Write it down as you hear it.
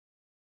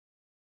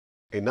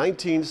A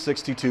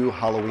 1962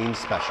 Halloween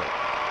special.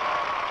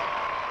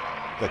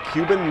 The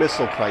Cuban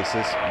Missile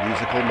Crisis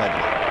musical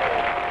medley.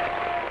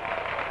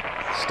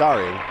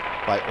 Starring,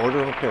 by order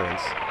of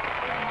appearance,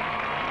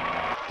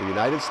 the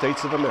United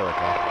States of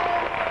America,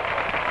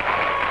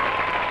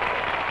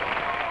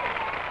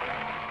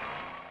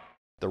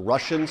 the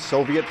Russian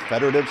Soviet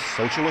Federative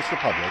Socialist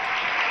Republic,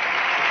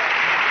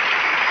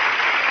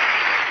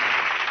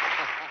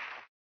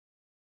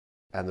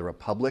 and the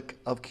Republic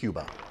of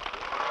Cuba.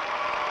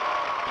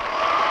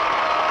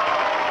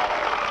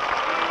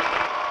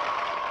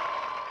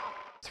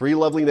 Three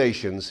lovely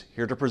nations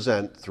here to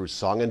present through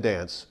song and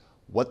dance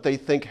what they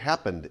think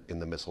happened in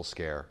the missile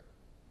scare,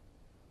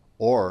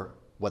 or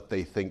what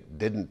they think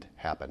didn't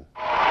happen.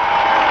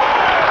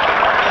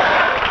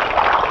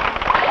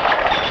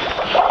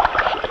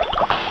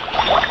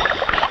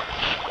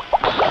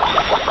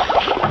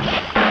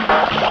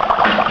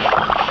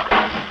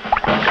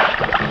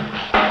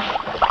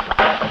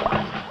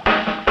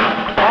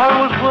 I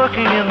was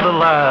working in the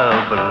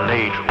lab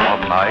late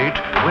one night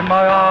when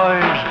my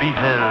eyes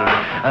beheld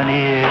an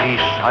eerie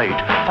sight,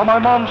 for my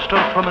monster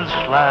from his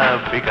slab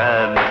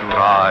began to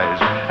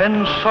rise,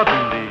 and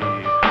suddenly,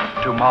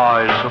 to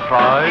my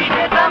surprise, He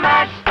did the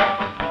mash,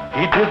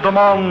 he did the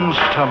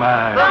monster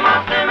mash. the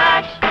monster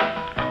mash.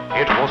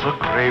 It was a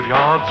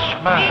graveyard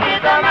He smash.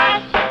 did the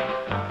mash,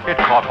 It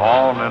caught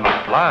on in a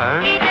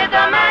flash. he did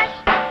the mash.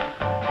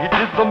 He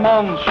did the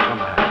monster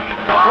mash.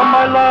 From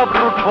my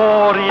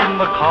laboratory in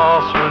the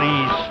castle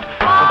east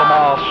to the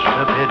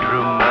master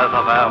bedroom where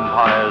the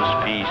vampires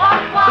feast,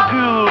 the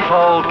ghouls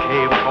all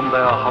came from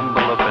their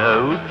humble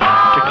abode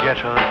to get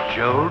a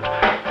jolt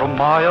from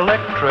my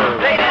electrode.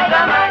 They did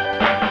the mash.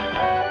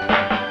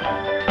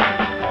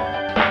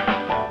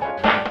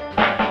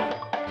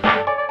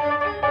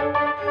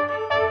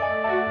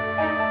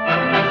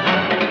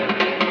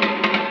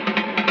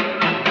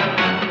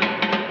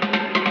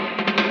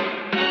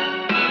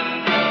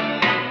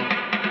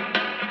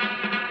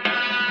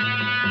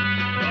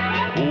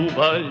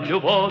 Куба,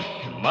 любовь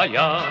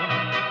моя,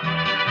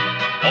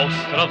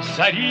 остров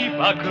зари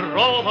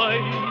багровой,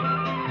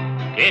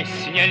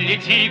 песня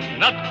летит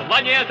над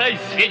планетой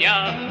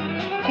звеня.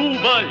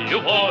 Куба,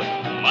 любовь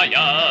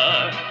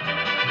моя,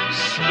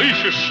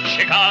 слышишь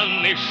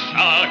чеканный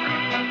шаг?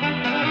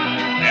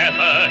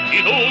 Это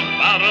идут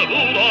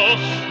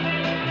Барлудос,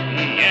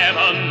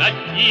 небо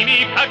над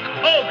ними, как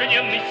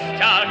огненный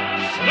стяг.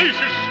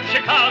 Слышишь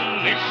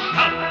чеканный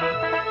шаг?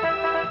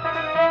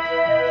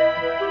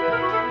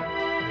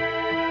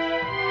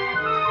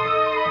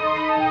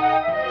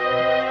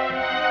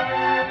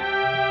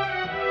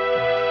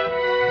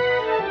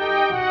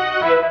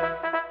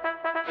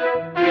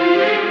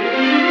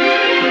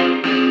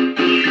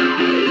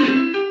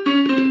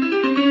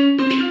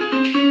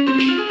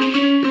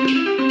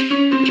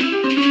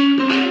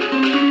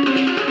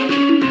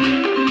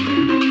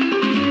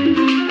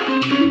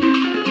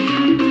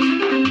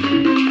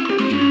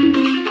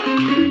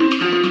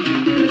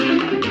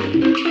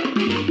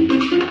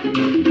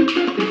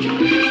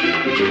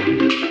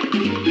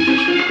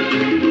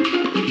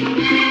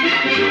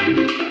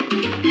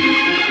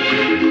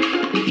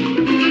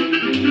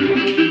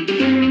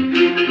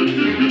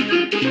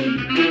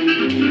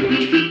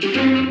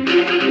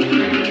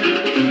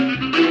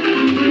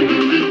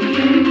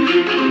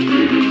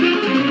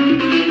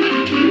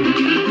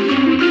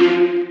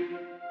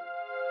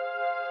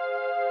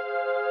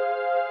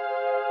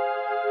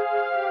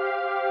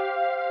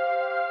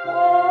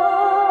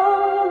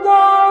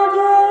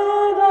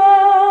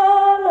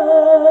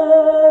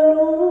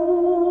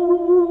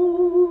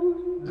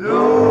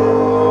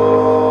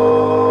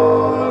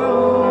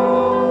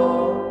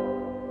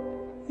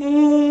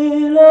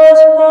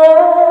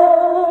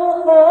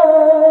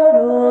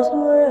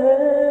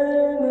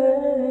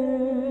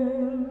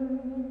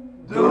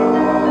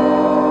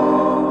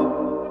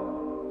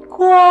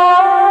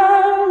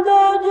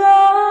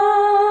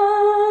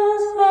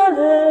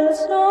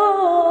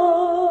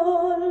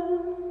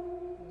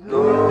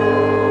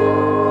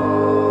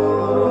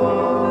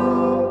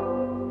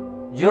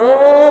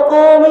 Yo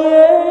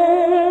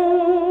comienzo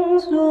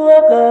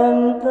a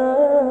cantar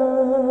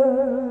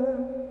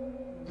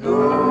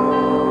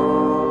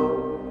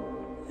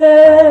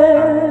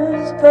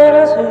esta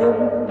nación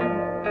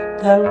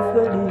tan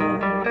feliz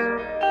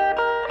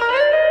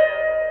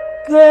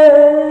que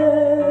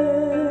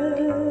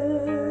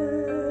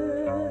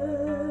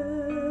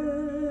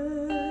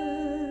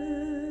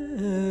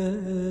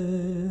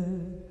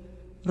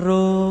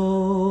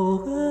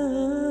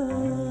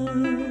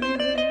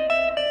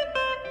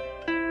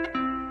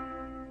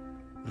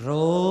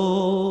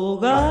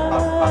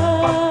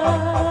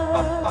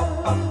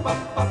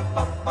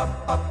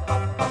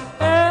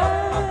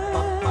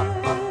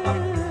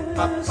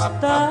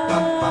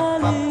esta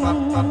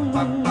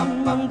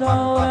linda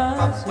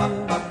oración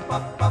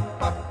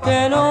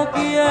que no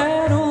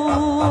quiero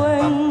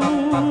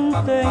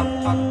entender,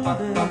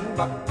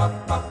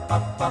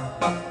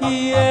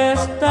 y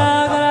esta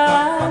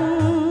gran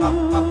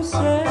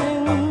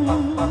sensación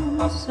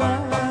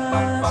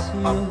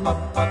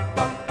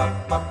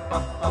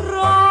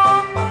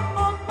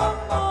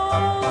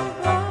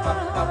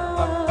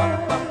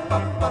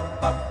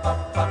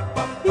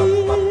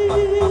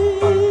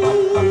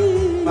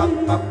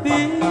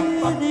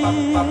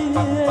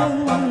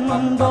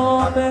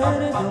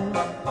perdón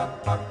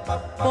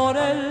por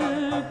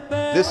el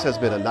This has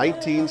been a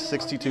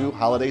 1962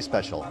 holiday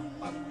special.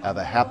 Have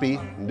a happy,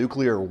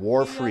 nuclear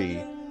war-free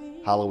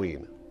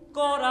Halloween.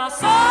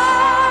 corazón.